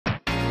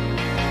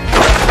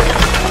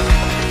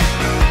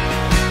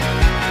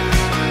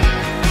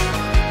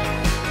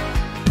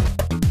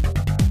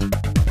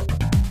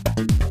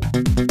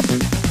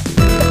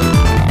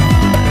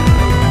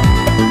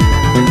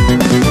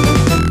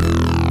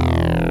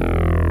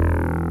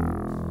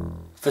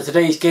For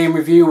today's game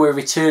review, we're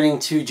returning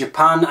to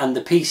Japan and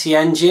the PC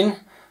Engine.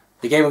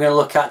 The game we're going to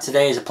look at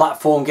today is a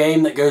platform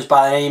game that goes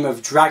by the name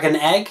of Dragon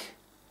Egg.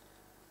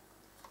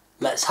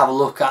 Let's have a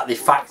look at the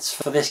facts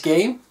for this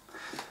game.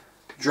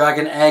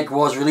 Dragon Egg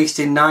was released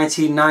in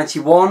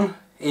 1991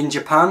 in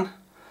Japan.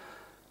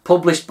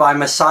 Published by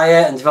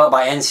Messiah and developed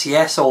by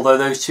NCS, although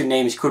those two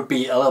names could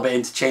be a little bit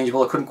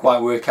interchangeable. I couldn't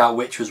quite work out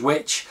which was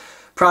which.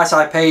 Price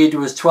I paid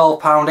was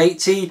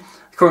 £12.80.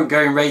 The current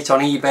going rate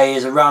on eBay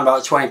is around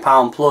about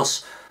 £20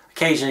 plus.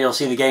 Occasionally you'll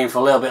see the game for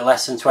a little bit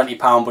less than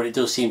 £20, but it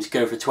does seem to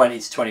go for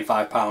 £20 to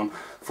 £25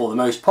 for the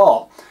most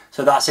part.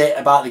 So that's it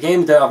about the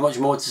game. I don't have much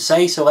more to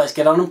say, so let's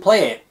get on and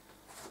play it.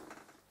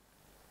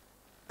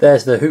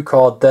 There's the Who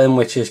card then,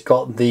 which has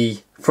got the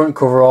front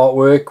cover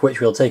artwork,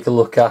 which we'll take a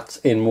look at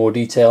in more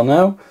detail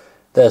now.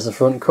 There's the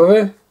front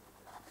cover.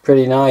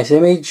 Pretty nice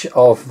image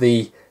of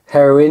the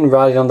heroine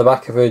riding on the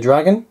back of her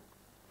dragon.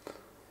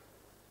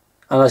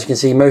 And as you can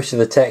see, most of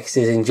the text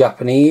is in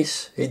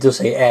Japanese. It does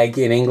say egg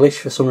in English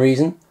for some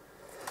reason.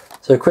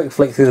 So a quick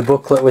flick through the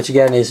booklet, which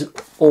again is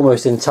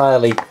almost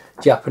entirely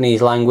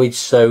Japanese language,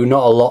 so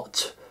not a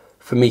lot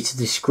for me to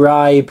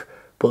describe,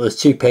 but there's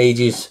 2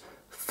 pages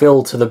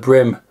filled to the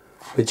brim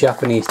with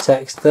Japanese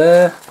text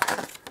there.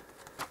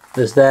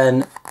 There's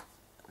then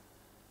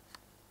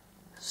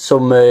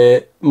some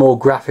more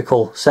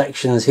graphical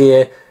sections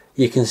here.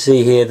 You can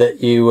see here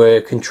that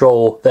you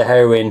control the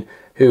heroine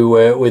who,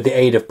 with the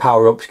aid of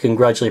power-ups, can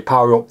gradually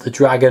power up the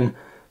dragon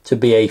to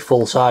be a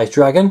full-size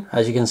dragon,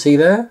 as you can see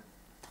there.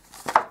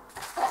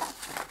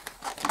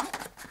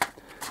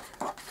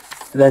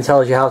 It then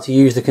tells you how to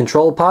use the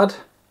control pad,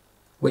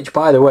 which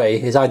by the way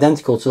is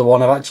identical to the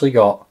one I've actually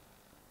got.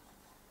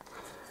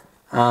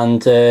 And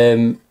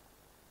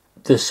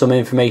there's some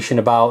information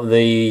about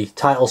the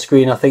title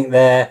screen, I think,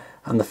 there,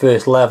 and the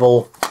first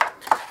level.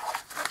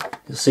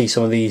 You'll see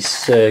some of these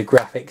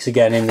graphics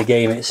again in the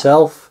game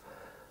itself.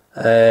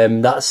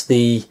 That's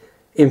the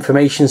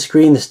information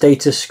screen, the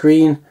status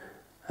screen.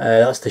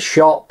 That's the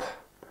shop,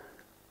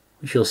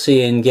 which you'll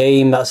see in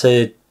game. That's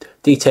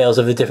details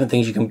of the different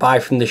things you can buy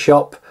from the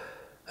shop.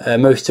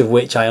 Most of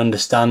which I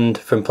understand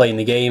from playing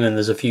the game, and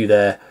there's a few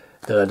there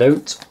that I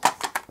don't.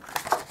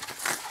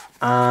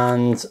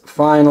 And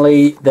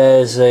finally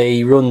there's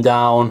a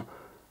rundown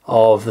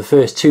of the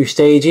first 2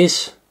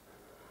 stages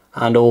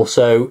and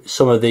also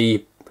some of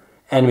the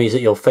enemies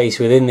that you'll face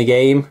within the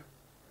game.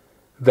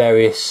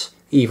 Various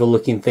evil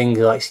looking things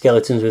like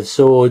skeletons with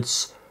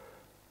swords,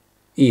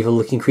 evil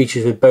looking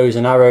creatures with bows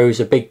and arrows,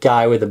 a big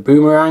guy with a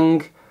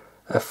boomerang,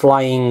 a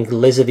flying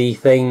lizardy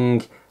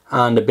thing,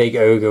 and a big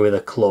ogre with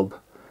a club.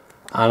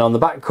 And on the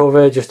back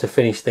cover, just to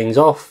finish things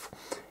off,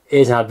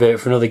 is an advert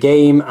for another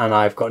game, and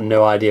I've got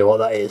no idea what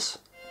that is.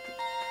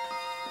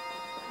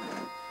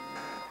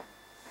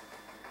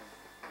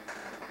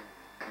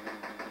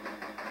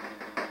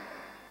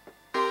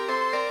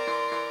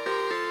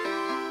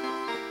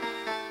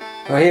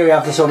 So here we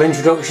have the sort of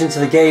introduction to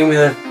the game with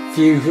a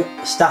few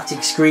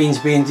static screens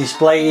being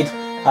displayed.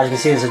 As you can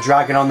see, there's a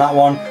dragon on that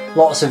one.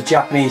 Lots of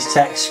Japanese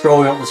text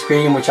scrolling up the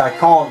screen, which I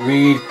can't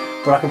read,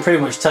 but I can pretty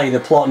much tell you the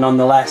plot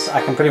nonetheless.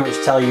 I can pretty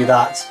much tell you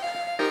that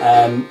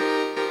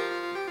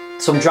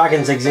some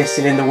dragons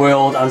existed in the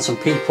world and some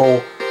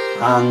people,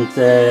 and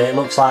it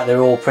looks like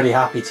they're all pretty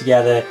happy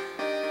together.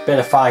 Bit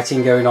of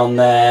fighting going on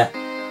there.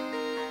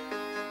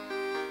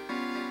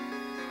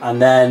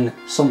 And then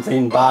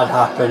something bad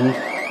happened.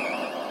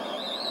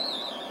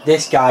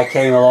 This guy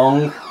came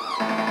along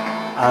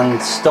and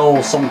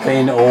stole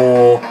something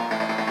or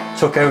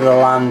took over the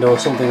land or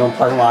something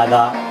unpleasant like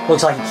that.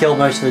 Looks like he killed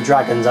most of the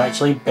dragons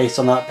actually, based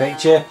on that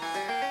picture.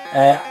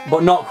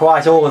 But not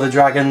quite all of the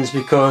dragons,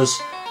 because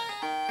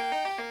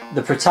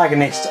the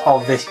protagonist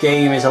of this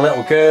game is a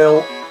little girl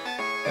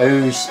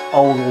whose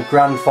old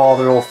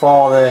grandfather or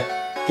father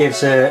gives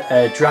her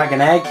a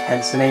dragon egg,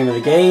 hence the name of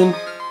the game.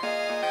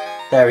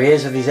 There he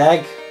is with his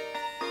egg.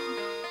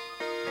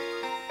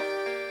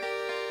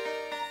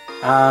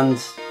 And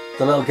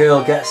the little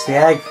girl gets the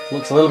egg,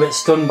 looks a little bit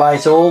stunned by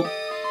it all.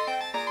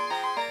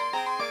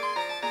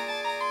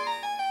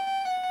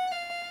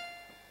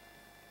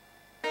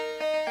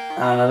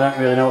 And I don't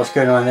really know what's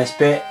going on in this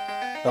bit.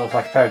 That looks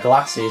like a pair of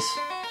glasses.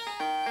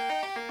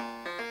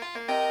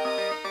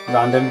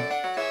 Random.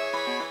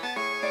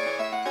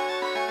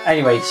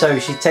 Anyway, so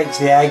she takes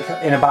the egg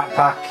in a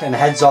backpack and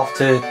heads off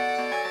to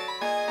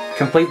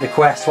complete the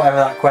quest, whatever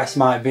that quest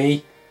might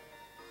be.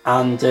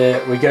 And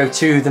we go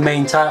to the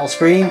main title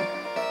screen,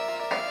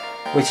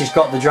 which has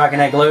got the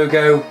Dragon Egg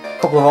logo, a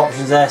couple of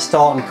options there,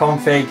 start and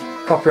config,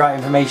 copyright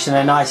information,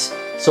 a nice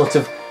sort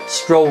of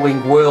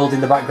scrolling world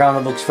in the background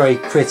that looks very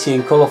pretty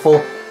and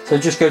colourful. So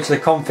just go to the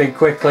config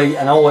quickly,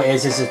 and all it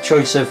is a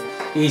choice of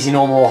easy,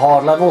 normal or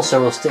hard level, so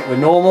we'll stick with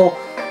normal,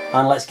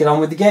 and let's get on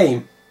with the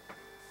game.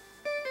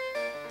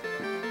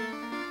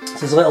 So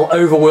there's a little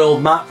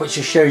overworld map which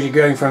just shows you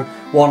going from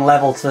one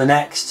level to the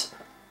next.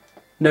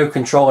 No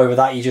control over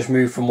that, you just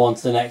move from one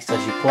to the next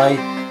as you play.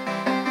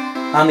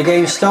 And the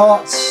game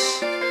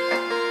starts,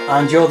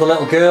 and you're the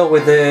little girl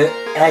with the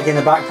egg in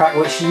the backpack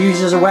which she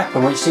uses as a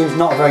weapon, which seems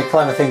not a very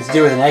clever thing to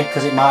do with an egg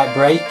because it might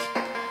break,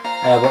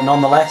 but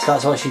nonetheless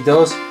that's what she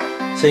does.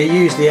 So you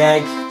use the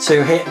egg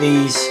to hit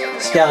these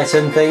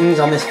skeleton things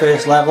on this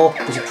first level,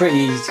 which are pretty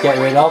easy to get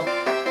rid of.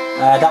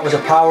 That was a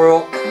power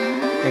up.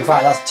 In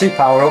fact, that's 2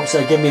 power-ups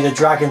that give me the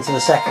dragon to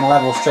the second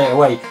level straight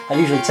away. That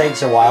usually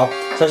takes a while.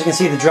 So as you can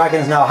see, the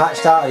dragon's now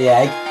hatched out of the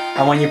egg,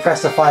 and when you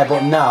press the fire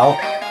button now,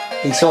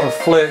 he sort of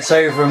flirts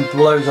over and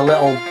blows a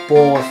little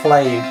ball of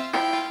flame.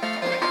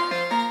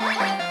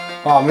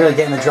 Oh, I'm really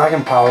getting the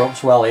dragon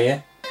power-ups well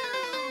here.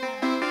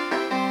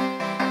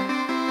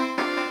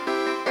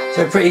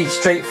 So pretty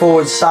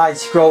straightforward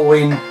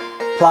side-scrolling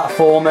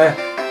platformer,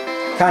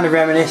 kind of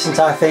reminiscent,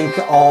 I think,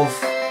 of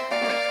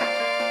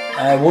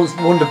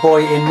Wonder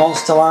Boy in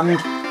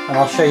Monsterland, and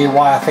I'll show you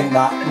why I think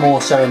that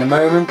more so in a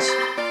moment.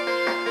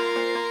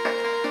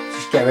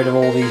 Just get rid of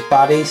all these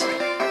baddies.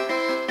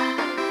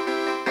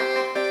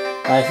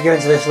 If you go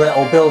into this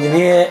little building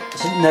here,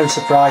 it's no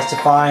surprise to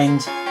find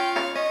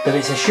that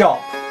it's a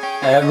shop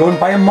run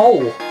by a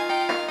mole.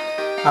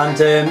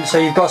 And so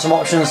you've got some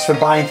options for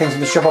buying things in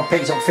the shop. I've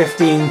picked up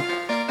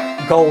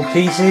 15 gold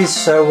pieces,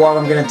 so what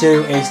I'm going to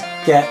do is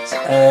get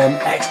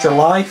extra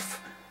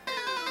life,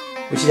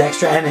 which is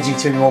extra energy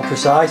to be more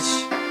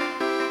precise,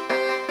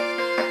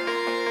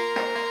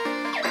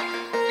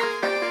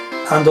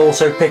 and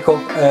also pick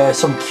up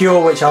some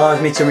cure, which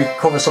allows me to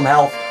recover some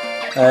health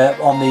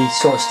on the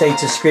sort of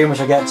status screen,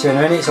 which I'll get to in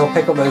a minute. So I'll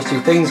pick up those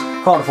 2 things,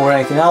 can't afford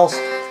anything else,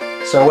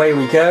 so away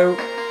we go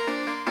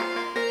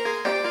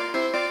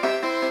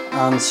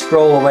and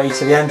scroll away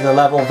to the end of the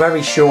level.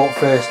 Very short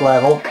first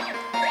level.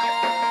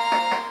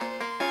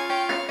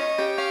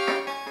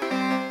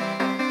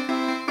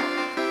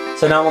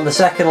 So now I'm on the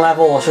second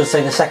level, or should I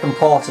say the second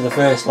part of the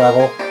first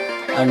level,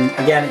 and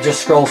again it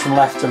just scrolls from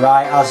left to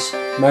right as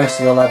most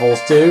of the levels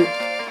do.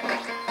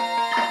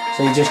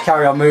 So you just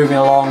carry on moving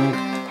along,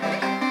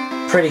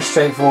 pretty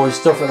straightforward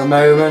stuff at the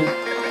moment.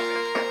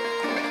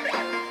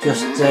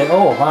 Just,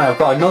 oh my, I've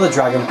got another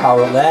dragon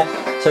power up there.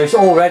 So it's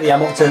already,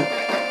 I'm up to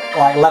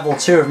like level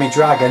 2 of my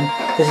dragon.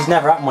 This has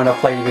never happened when I've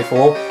played it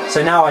before.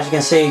 So now, as you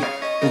can see,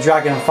 the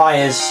dragon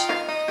fires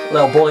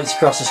little bullets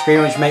across the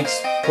screen, which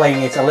makes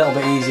playing it a little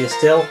bit easier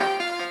still.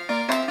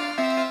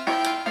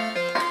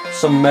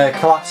 Some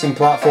collapsing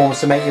platforms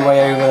to make your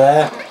way over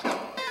there,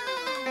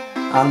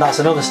 and that's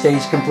another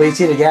stage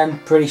completed. Again,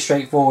 pretty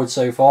straightforward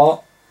so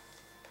far.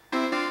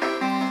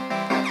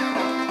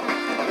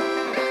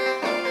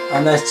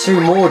 And there's 2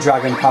 more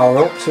dragon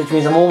power-ups, which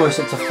means I'm almost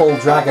up to full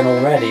dragon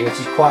already, which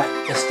is quite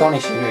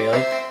astonishing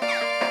really.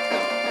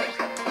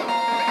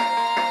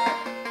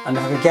 And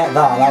if I could get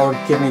that, that would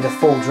give me the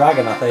full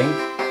dragon, I think.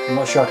 I'm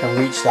not sure I can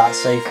reach that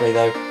safely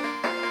though,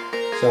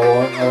 so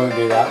I won't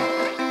do that.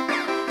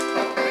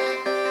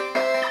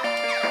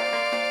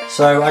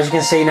 So as you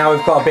can see now,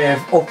 we've got a bit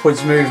of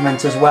upwards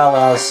movement as well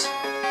as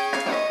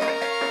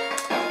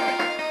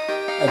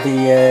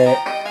the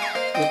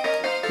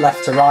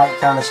left to right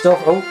kind of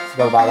stuff. Oh,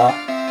 forgot about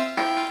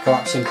that.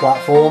 Collapsing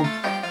platform.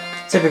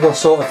 Typical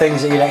sort of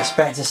things that you'd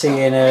expect to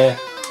see in a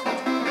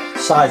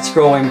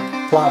side-scrolling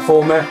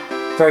platformer.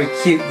 Very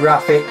cute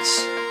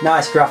graphics.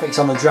 Nice graphics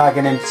on the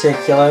dragon in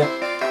particular.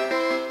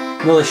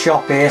 Another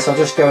shop here, so I'll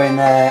just go in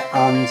there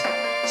and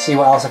see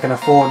what else I can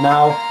afford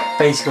now.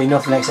 Basically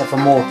nothing except for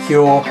more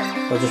cure.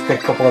 I'll just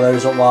pick a couple of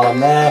those up while I'm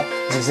there.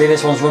 As you can see,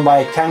 this one's run by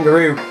a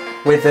kangaroo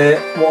with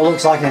what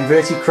looks like an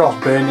inverted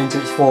cross burned into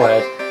its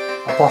forehead.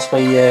 I'm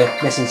possibly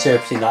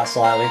misinterpreting that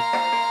slightly.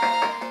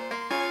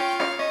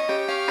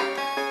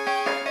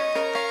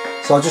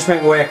 So I'll just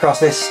make my way across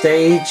this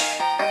stage.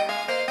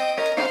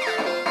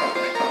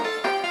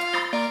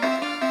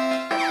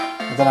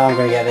 I don't know how I'm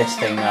going to get this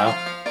thing now.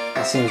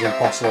 It seems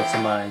impossible to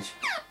manage.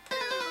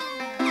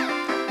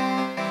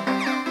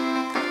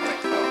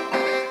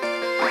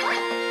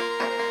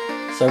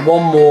 So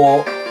one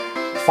more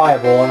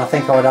fireball and I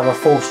think I would have a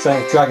full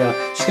strength dragon. I'm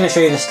just going to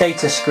show you the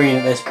status screen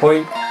at this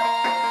point.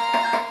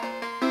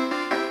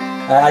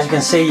 As you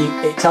can see,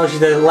 it tells you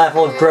the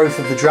level of growth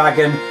of the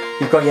dragon.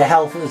 You've got your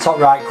health at the top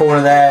right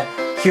corner there,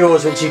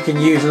 cures which you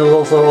can use, and there's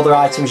also other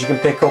items you can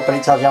pick up, and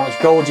it tells you how much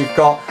gold you've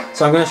got.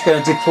 So I'm just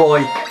going to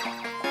deploy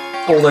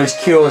all those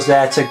cures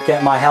there to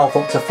get my health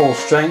up to full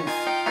strength,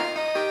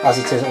 as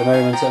it is at the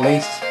moment at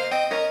least,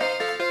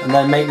 and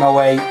then make my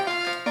way.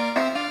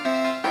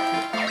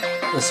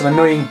 There's some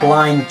annoying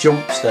blind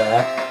jumps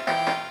there.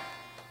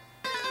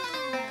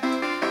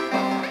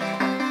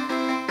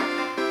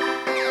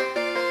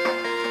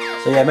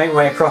 So yeah, make my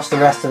way across the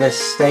rest of this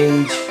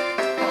stage,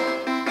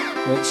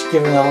 which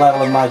given the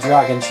level of my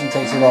dragon shouldn't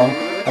take too long.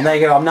 And there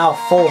you go, I'm now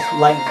full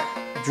length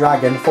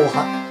dragon, full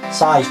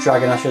size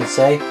dragon I should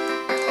say.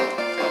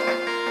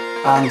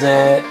 And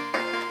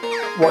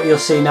what you'll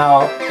see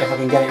now, if I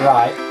can get it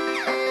right,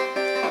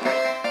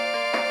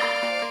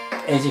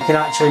 is you can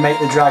actually make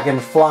the dragon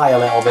fly a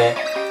little bit.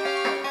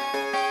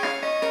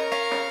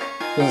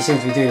 Doesn't seem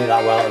to be doing it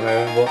that well at the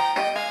moment,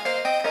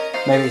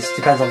 but maybe it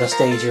depends on the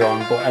stage you're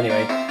on. But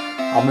anyway,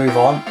 I'll move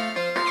on.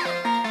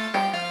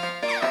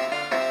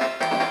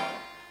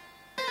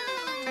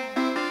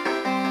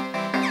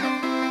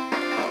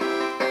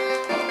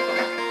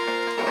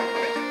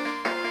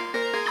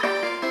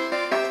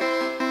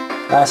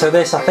 So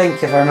this, I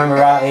think, if I remember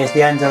rightly, is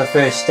the end of the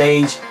first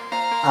stage,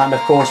 and of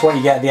course what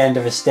you get at the end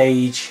of a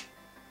stage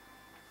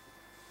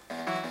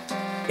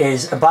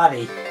is a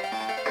baddie,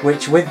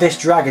 which with this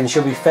dragon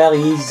should be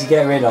fairly easy to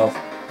get rid of.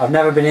 I've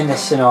never been in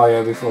this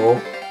scenario before.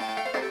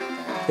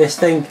 This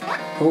thing,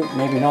 oh,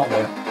 maybe not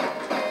though.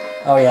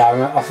 Oh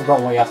yeah, I've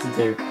forgotten what you have to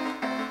do.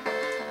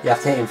 You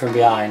have to hit him from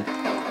behind.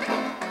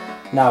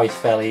 Now he's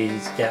fairly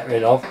easy to get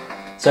rid of.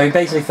 So he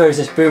basically throws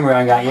this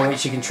boomerang at you,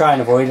 which you can try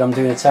and avoid. I'm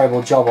doing a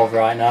terrible job of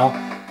right now.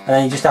 And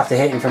then you just have to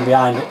hit him from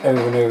behind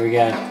over and over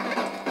again.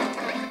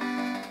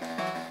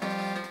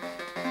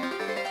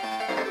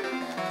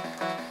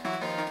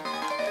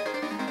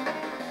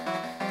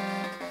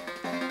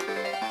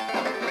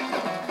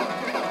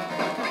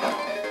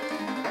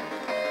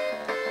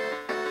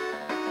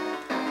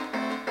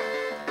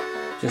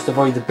 Just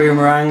avoid the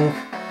boomerang.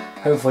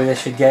 Hopefully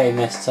this should get him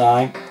this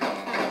time.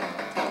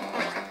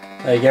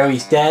 There you go,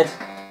 he's dead.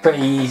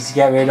 Pretty easy to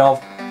get rid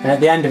of. And at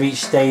the end of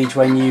each stage,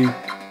 when you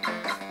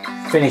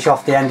finish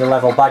off the end of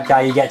level bad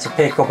guy, you get to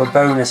pick up a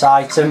bonus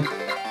item,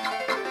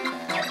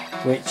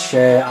 which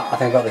I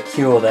think I got the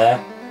cure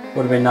there.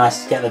 Would have been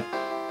nice to get the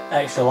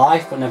extra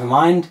life, but never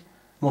mind.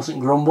 Mustn't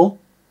grumble.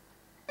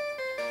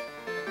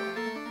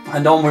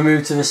 And on we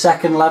move to the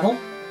second level.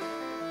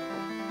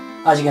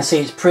 As you can see,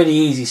 it's pretty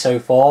easy so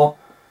far.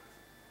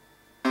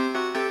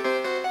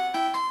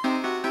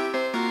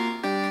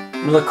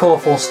 Another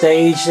colourful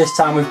stage. This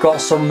time we've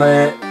got some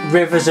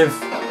rivers of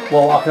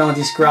what I can only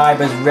describe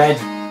as red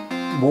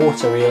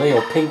water, really,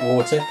 or pink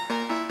water,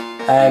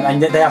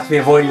 and they have to be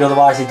avoided,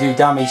 otherwise they do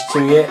damage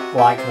to you,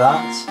 like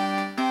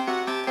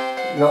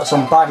that. You've got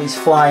some baddies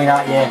flying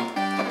at you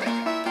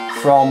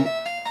from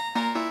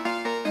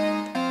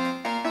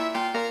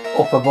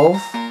up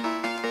above.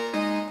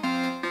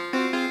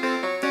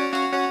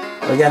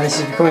 But again, this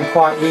is becoming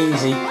quite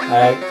easy.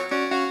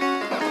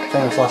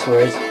 Famous last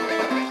words.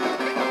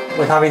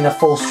 With having the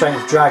full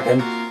strength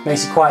dragon,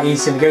 makes it quite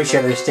easy to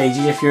negotiate those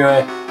stages. If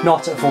you're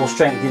not at full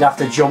strength, you'd have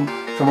to jump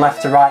from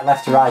left to right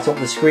up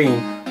the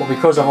screen. But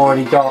because I've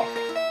already got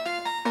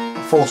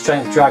a full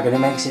strength dragon, it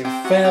makes it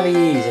fairly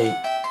easy.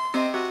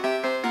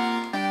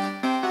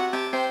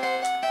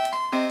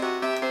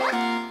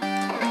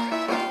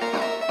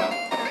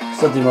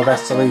 Still do my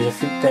best to lose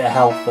a bit of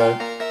health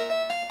though.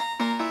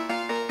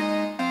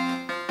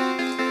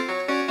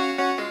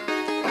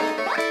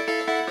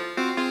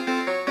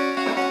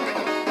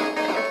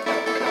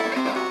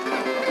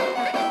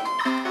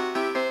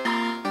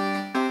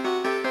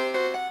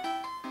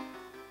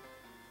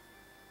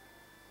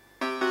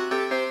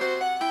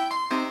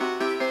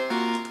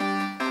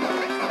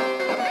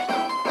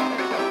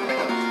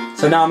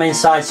 So now I'm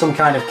inside some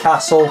kind of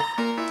castle,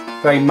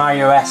 very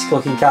Mario-esque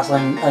looking castle,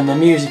 and the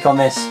music on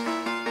this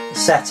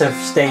set of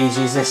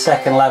stages, this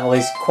second level,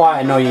 is quite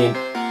annoying.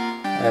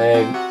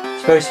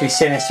 Supposed to be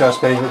sinister, I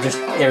suppose, but just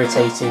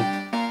irritating,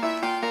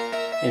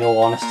 in all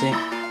honesty.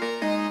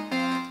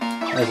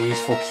 There's a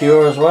useful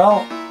cure as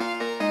well.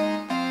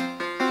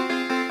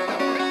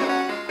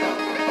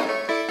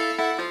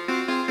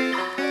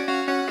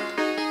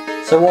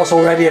 So what's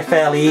already a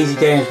fairly easy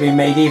game has been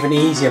made even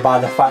easier by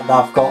the fact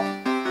that I've got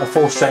a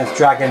full strength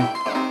dragon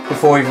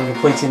before even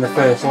completing the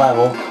first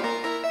level.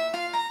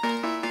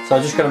 So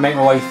I've just got to make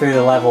my way through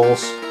the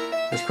levels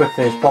as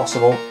quickly as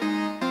possible.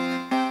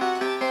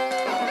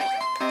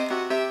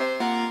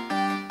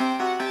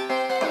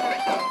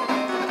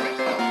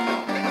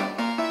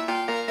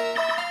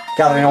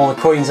 Gathering all the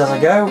coins as I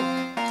go.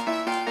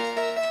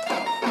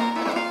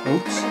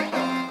 Oops.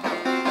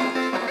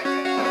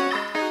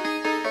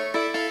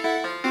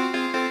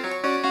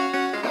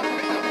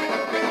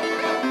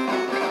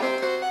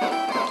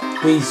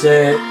 These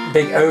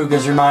big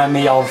ogres remind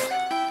me of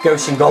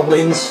ghosts and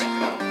goblins.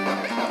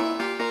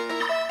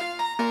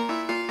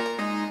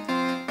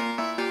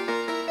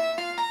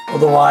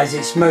 Otherwise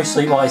it's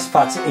mostly, well, in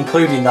fact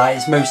including that,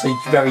 it's mostly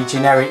very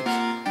generic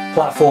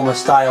platformer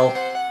style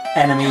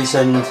enemies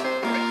and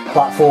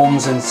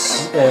platforms and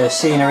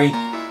scenery.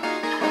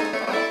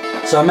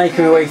 So I'm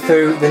making my way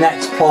through the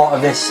next part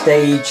of this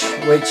stage,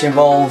 which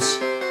involves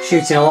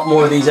shooting a lot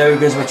more of these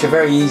ogres, which are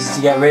very easy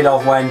to get rid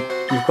of when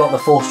you've got the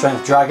full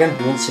strength dragon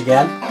once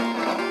again.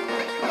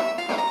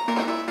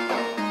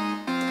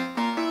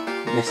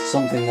 Missed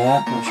something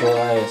there, not sure what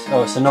that is.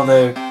 Oh, it's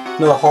another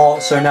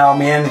heart, so now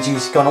my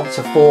energy's gone up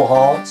to 4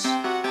 hearts.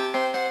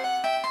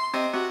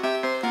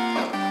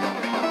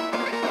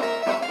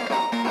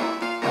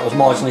 That was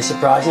marginally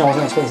surprising, I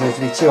wasn't expecting there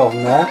to be 2 of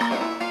them there.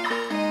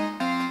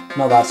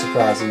 Not that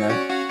surprising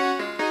though.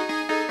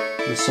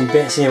 There's some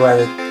bits here where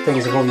the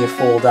things above you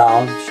fall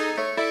down, just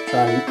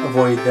try and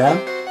avoid them.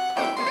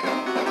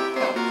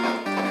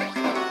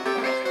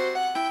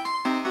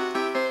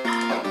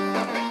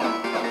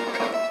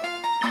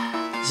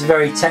 It's a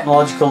very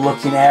technological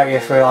looking area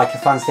for like a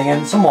fancy thing,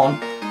 and someone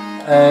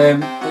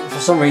for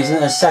some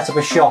reason has set up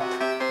a shop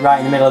right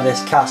in the middle of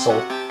this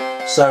castle.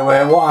 So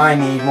what I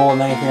need more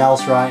than anything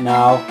else right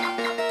now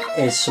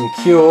is some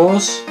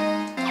cures,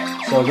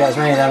 so I'll get as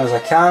many of them as I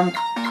can.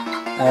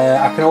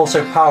 I can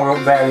also power up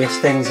various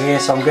things here,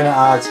 so I'm going to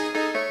add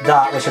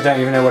that, which I don't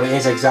even know what it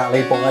is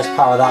exactly, but let's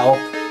power that up.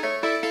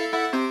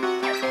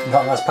 In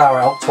fact, let's power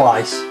it up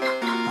twice.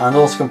 And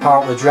also can power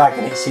up the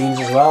dragon, it seems,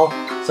 as well.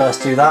 So let's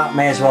do that.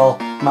 May as well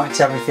max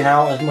everything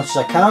out as much as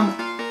I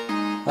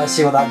can. Let's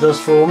see what that does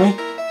for me.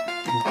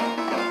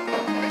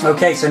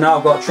 Okay, so now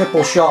I've got a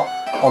triple shot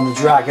on the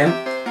dragon.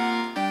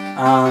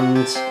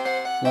 And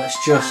let's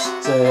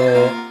just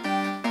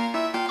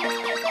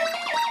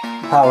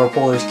power up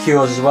all those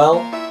cures as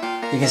well.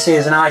 You can see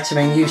there's an item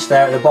in use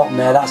there at the bottom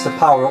there. That's the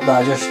power up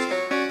that I just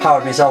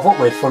powered myself up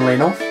with, funnily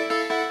enough.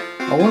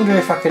 I wonder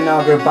if I can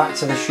now go back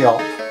to the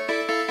shop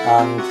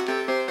and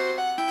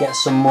get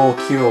some more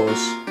cures.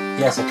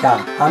 Yes, I can.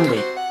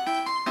 Handy.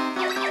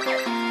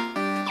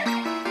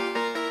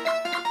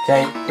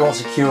 Okay,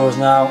 lots of cures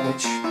now,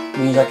 which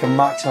means I can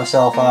max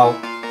myself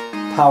out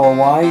power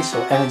wise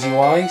or energy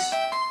wise.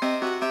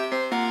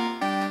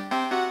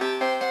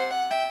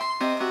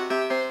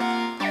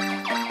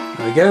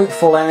 There we go,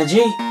 full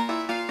energy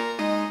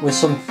with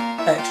some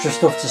extra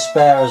stuff to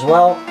spare as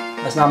well.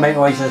 Let's now make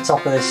my way to the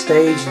top of this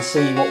stage and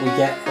see what we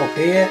get up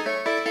here.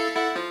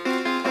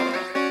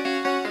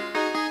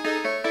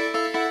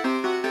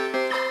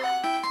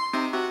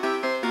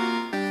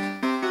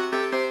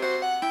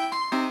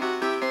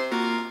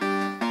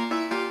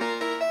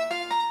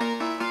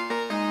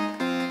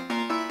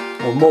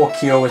 Well, more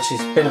cure, which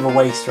is a bit of a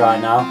waste right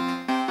now.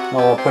 Not a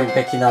lot of point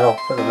picking that up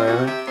at the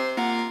moment.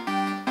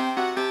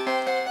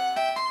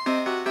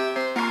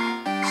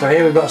 So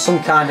here we've got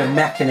some kind of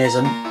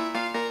mechanism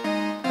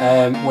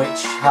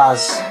which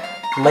has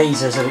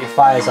lasers that it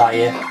fires at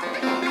you.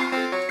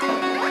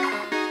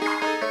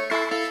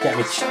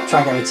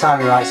 Try and get me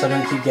timing right so I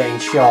don't keep getting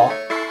shot.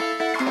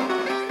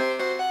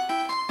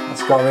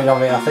 That's got rid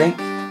of it, I think.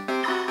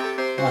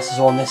 Unless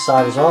there's one this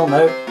side as well.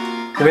 No,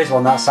 there is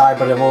one that side,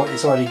 but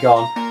it's already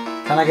gone.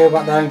 Can I go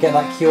back there and get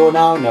that cure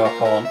now? No, I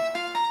can't.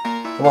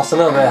 I lost a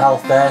little bit of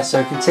health there,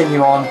 so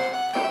continue on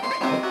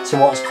to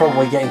what's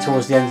probably getting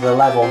towards the end of the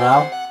level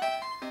now.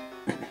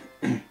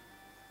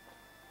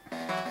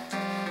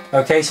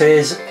 Okay, so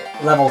here's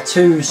level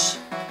 2's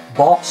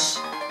boss,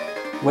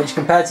 which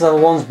compared to level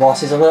 1's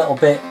boss is a little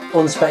bit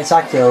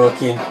unspectacular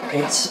looking.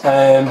 It's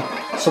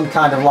some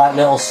kind of like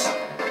little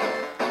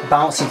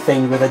bouncy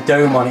thing with a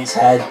dome on its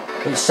head,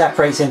 which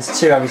separates into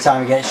two every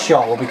time it gets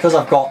shot. Well, because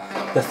I've got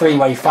the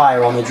three-way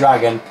fire on the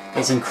dragon,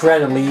 it's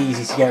incredibly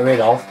easy to get rid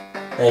of.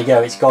 There you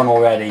go, it's gone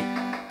already.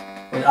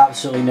 There's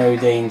absolutely no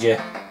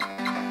danger.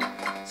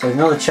 So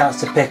another chance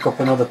to pick up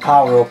another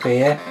power up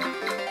here.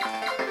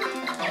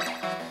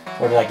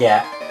 What did I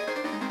get?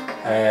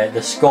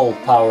 The skull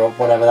power up,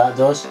 whatever that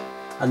does.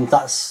 And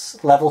that's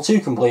level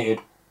 2 completed.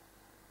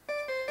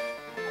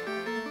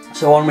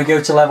 So on we go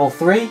to level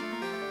 3,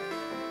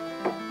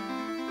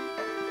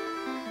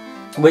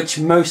 which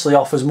mostly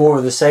offers more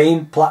of the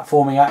same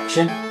platforming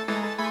action.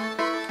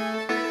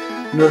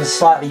 Another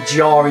slightly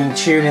jarring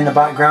tune in the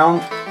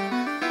background.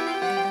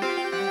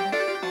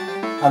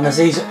 And there's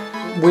these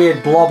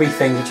weird blobby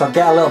things which I'll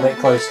get a little bit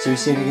close to,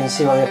 see if you can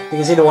see what you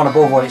can see the one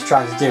above what it's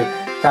trying to do.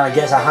 Kind of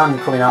gets a hand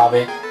coming out of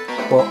it,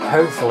 but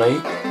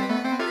hopefully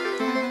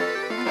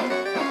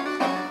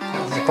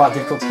this is quite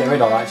difficult to get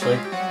rid of actually.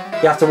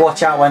 You have to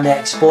watch out when they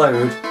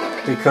explode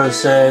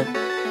because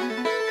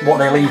what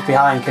they leave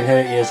behind can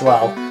hurt you as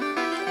well.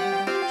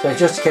 So it's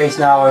just a case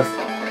now of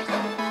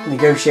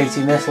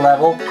negotiating this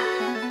level,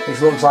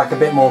 which looks like a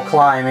bit more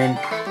climbing,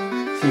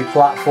 a few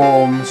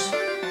platforms.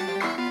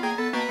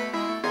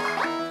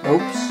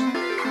 Oops.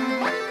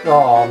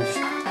 Oh, I'm just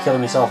killing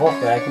myself off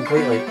there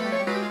completely.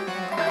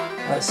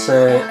 Let's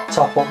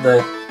top up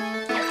the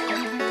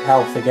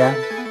health again.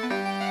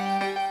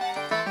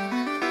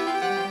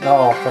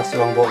 Oh, I pressed the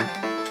wrong button.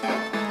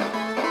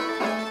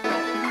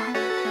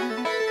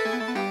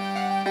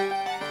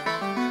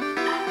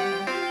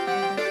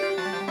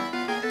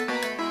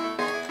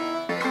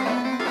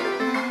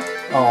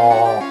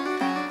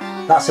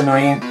 Oh, that's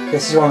annoying.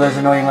 This is one of those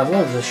annoying levels.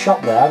 Oh, there's a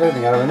shop there. I don't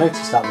think I've ever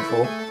noticed that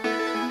before.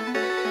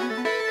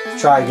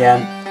 Let's try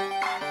again.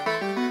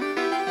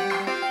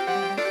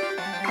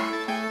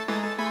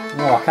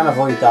 Oh, I can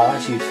avoid that,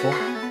 that's useful.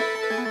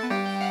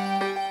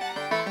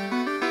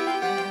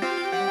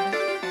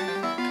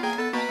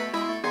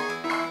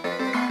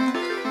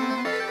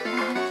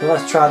 So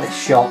let's try this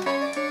shop.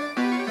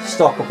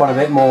 Stock up on a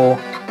bit more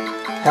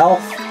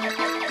health.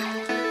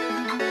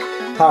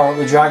 Power up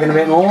the dragon a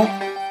bit more.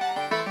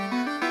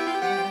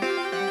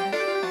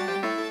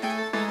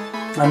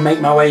 And make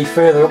my way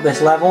further up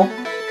this level.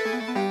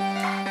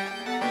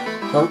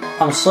 So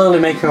I'm slowly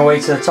making my way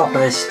to the top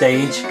of this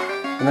stage.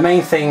 And the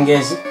main thing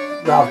is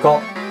that I've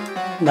got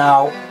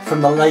now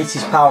from the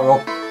latest power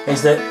up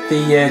is that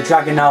the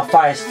dragon now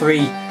fires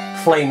 3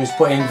 flames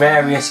but in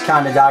various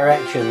kind of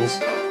directions.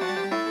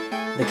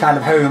 They kind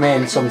of home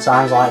in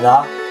sometimes like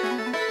that.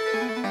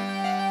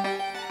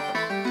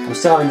 I'm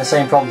still having the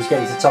same problems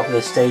getting to the top of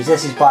this stage.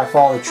 This is by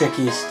far the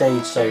trickiest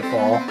stage so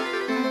far.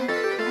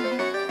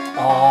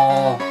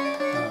 Oh,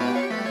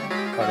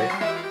 got it.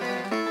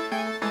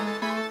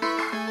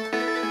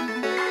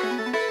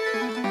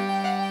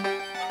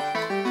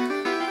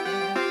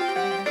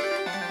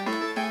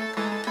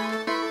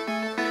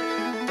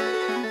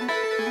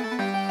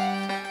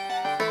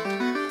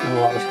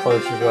 that was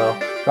close as well.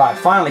 Right,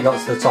 finally got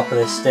to the top of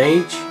this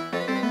stage.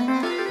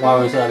 Why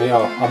was it letting me?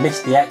 Oh, I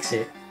missed the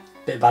exit.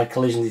 Bit of bad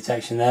collision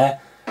detection there.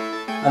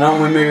 And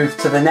then we move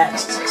to the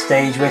next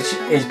stage, which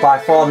is by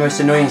far the most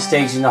annoying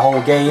stage in the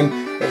whole game.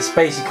 It's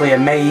basically a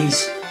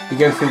maze. You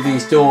go through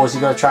these doors,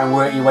 you've got to try and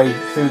work your way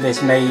through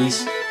this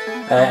maze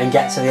and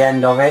get to the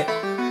end of it.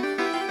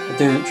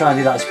 Try and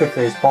do that as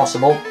quickly as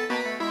possible.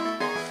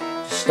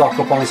 Just stock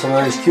up on some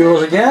of those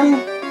cures again,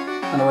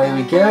 and away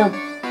we go.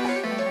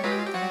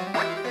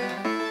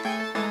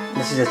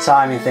 This is a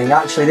timing thing.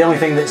 Actually, the only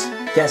thing that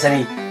gets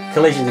any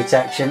collision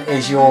detection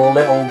is your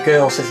little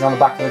girl sitting on the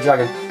back of the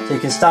dragon. So you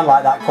can stand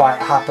like that quite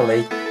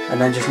happily and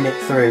then just nip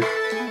through.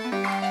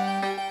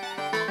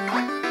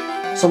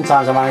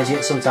 Sometimes I manage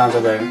it, sometimes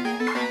I don't.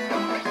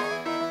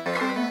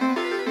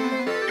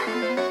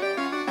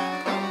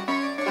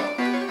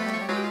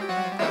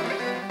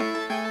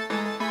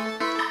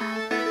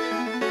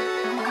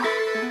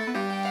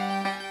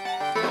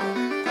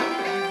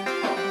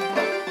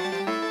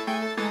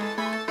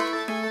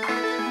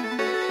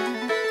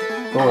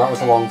 Oh, that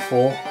was a long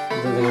fall.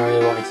 I don't think I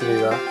really wanted to do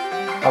that.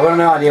 I've got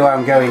no idea where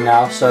I'm going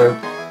now, so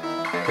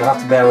you'll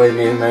have to bear with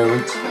me in a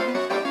moment.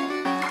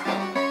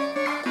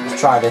 Let's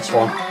try this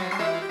one.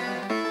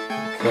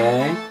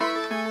 Okay.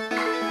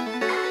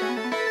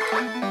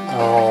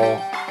 Oh.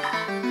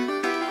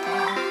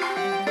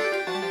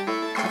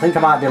 I think I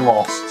might be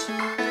lost.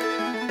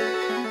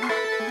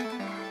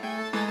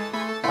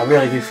 I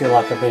really do feel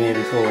like I've been here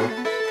before.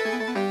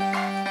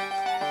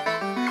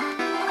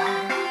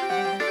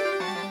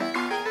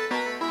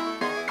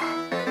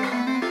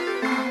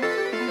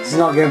 It's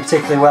not going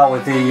particularly well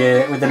with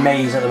the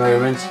maze at the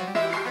moment.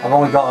 I've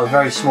only got a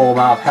very small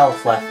amount of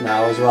health left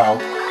now as well.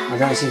 I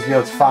don't seem to be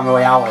able to find my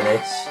way out of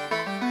this.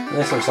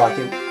 This looks like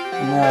it.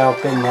 No,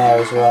 I've been there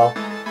as well.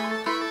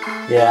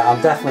 Yeah,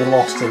 I'm definitely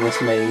lost in this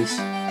maze.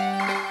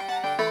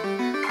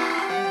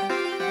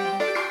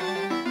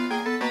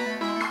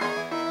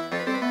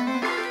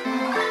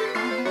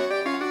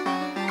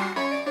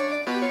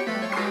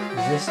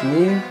 Is this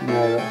new?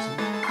 No, that's not.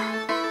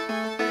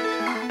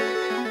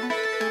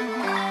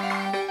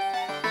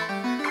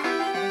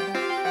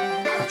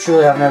 I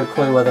truly have no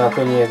clue whether I've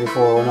been here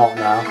before or not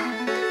now.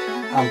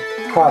 I'm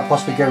quite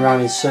possibly going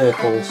around in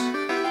circles.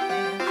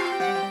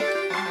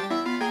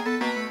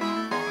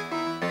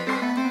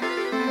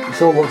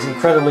 This all looks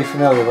incredibly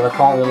familiar, but I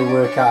can't really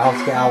work out how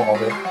to get out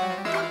of it.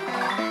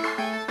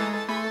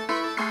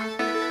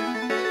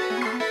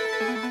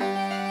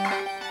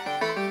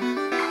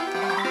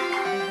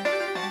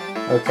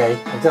 Okay,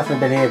 I've definitely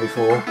been here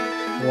before.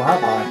 Or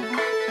have I?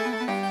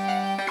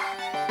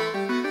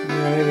 No,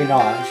 maybe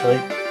not actually.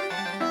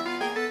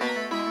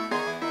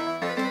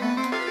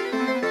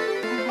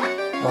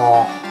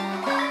 Oh,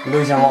 I'm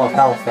losing a lot of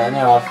health there.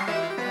 No, I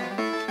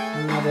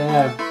don't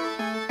know.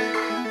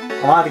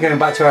 I'm either going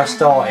back to where I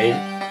started,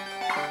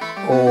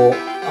 or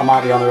I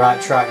might be on the right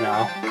track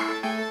now.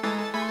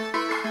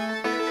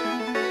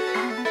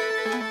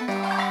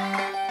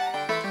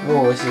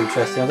 Oh, this is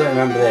interesting. I don't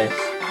remember this.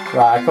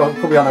 Right, I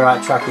could be on the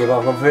right track here, but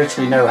I've got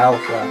virtually no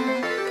health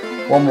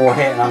left. One more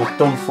hit and I'm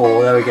done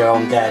for. There we go,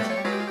 I'm dead.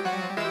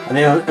 And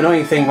the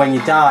annoying thing when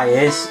you die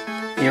is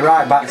you're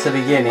right back to the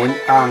beginning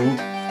and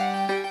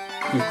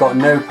you've got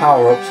no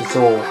power-ups at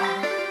all.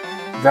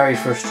 Very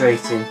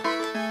frustrating.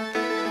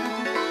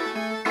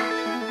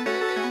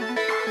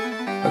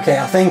 Okay,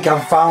 I think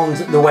I've found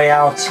the way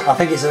out. I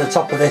think it's at the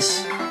top of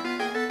this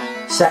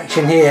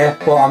section here,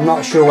 but I'm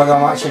not sure whether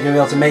I'm actually going to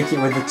be able to make it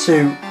with the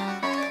 2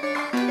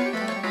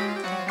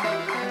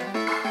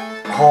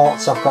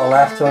 hearts I've got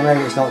left, or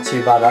maybe it's not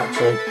too bad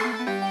actually.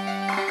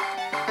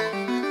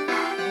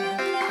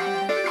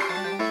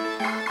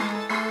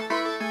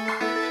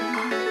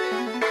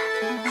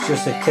 It's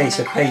just a case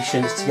of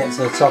patience to get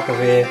to the top of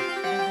here.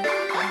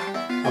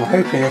 I'm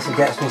hoping this will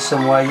get me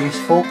somewhere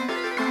useful.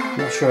 I'm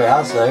not sure it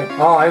has though.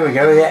 Oh, here we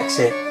go, the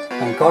exit.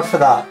 Thank God for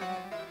that.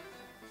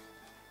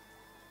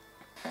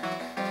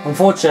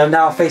 Unfortunately, I'm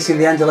now facing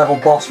the end of level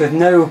boss with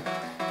no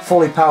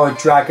fully powered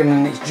dragon,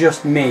 and it's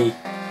just me.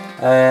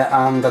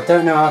 And I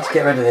don't know how to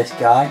get rid of this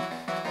guy.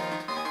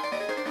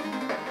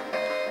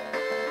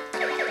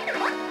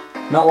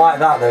 Not like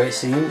that though, it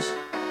seems.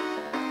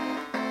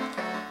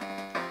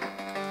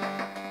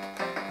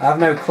 I have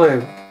no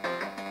clue.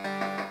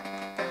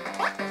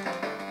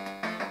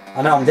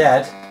 I know I'm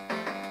dead.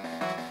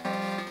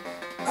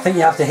 I think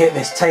you have to hit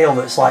this tail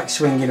that's like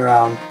swinging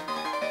around.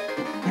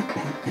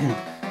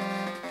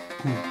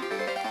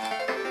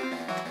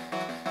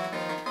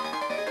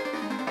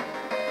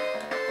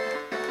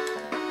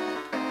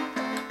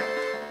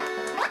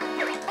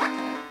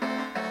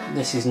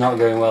 This is not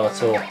going well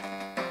at all.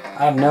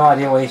 I have no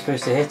idea where you're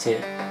supposed to hit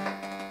it.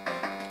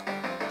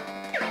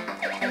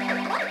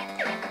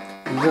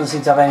 It doesn't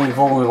seem to have any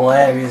vulnerable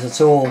areas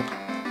at all.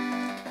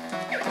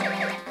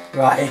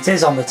 Right, it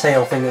is on the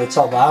tail thing at the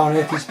top, but how on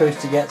earth are you supposed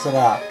to get to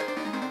that?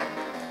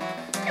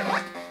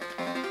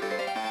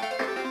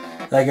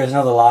 There goes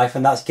another life,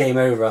 and that's game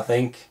over, I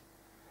think.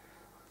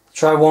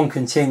 Try one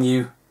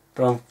continue,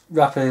 but I'm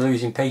rapidly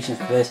losing patience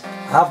with this.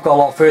 have got a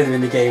lot further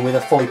in the game with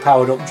a fully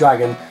powered up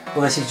dragon,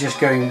 but this is just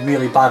going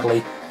really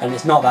badly, and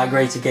it's not that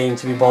great a game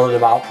to be bothered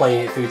about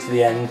playing it through to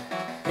the end,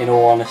 in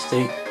all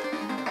honesty.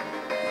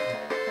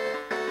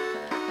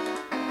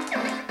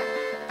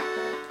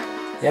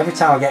 Every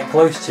time I get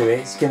close to it,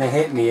 it's going to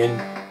hit me,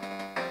 and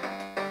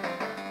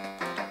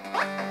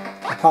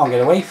I can't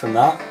get away from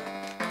that.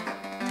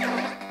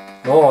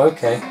 Oh,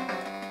 okay.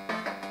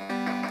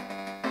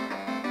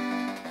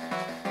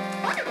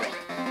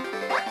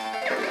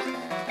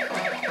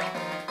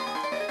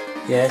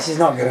 Yeah, this is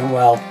not going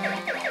well.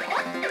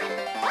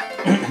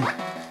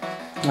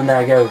 And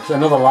there goes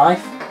another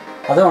life.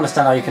 I don't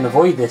understand how you can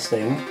avoid this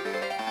thing.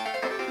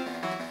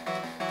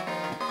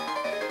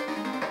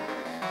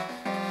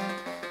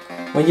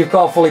 When you've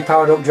got a fully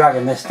powered up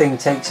dragon, this thing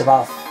takes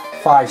about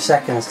 5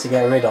 seconds to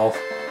get rid of.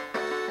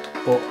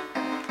 But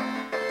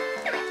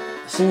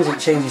as soon as it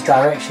changes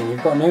direction,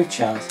 you've got no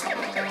chance.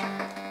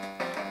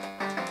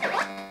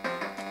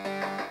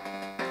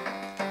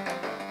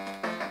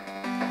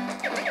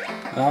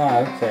 Ah,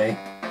 okay.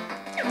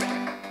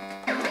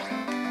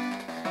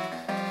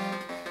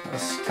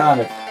 That's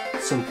kind of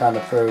some kind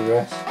of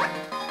progress.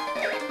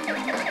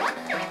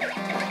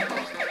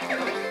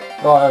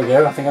 Oh, there we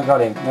go. I think I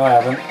got him. No, I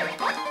haven't.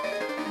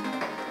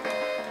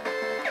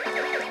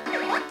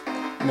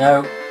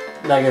 No,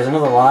 there goes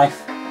another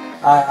life.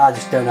 I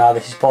just don't know how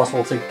this is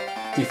possible to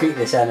defeat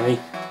this enemy.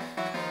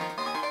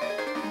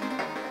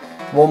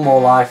 One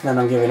more life and then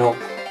I'm giving up.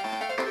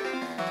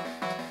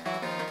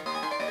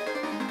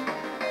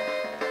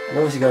 You've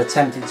obviously got to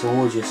tempt it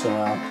towards you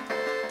somehow.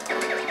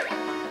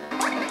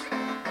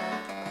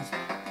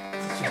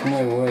 There's just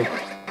no way.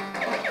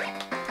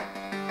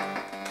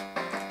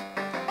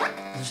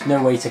 There's just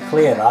no way to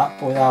clear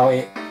that without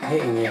it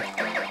hitting you.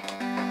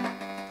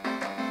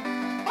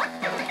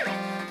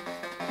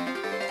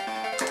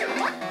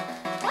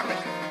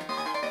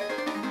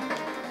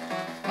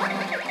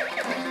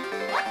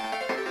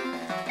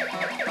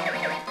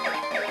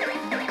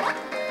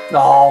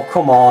 Oh,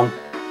 come on.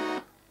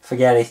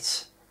 Forget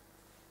it.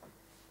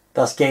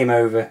 That's game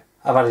over.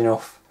 I've had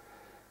enough.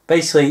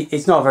 Basically,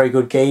 it's not a very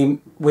good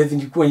game. When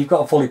you've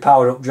got a fully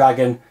powered up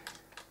dragon,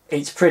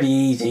 it's pretty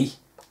easy.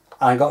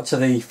 I got to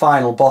the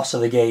final boss of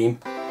the game.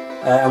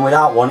 And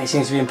without one, it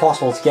seems to be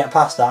impossible to get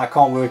past that. I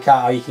can't work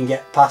out how you can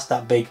get past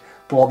that big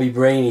blobby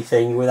brainy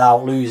thing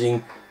without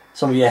losing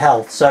some of your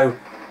health. So,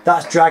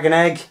 that's Dragon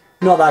Egg.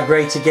 Not that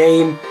great a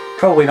game.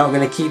 Probably not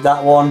going to keep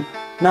that one.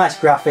 Nice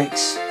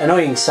graphics,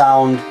 annoying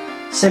sound,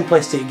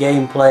 simplistic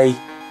gameplay,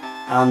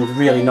 and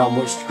really not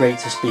much great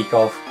to speak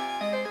of.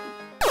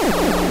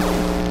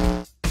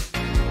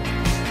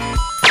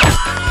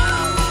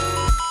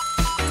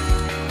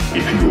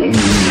 If you only knew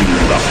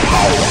the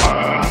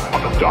power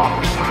of the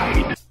dark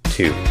side.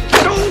 2,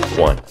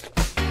 1,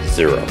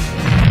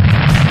 0.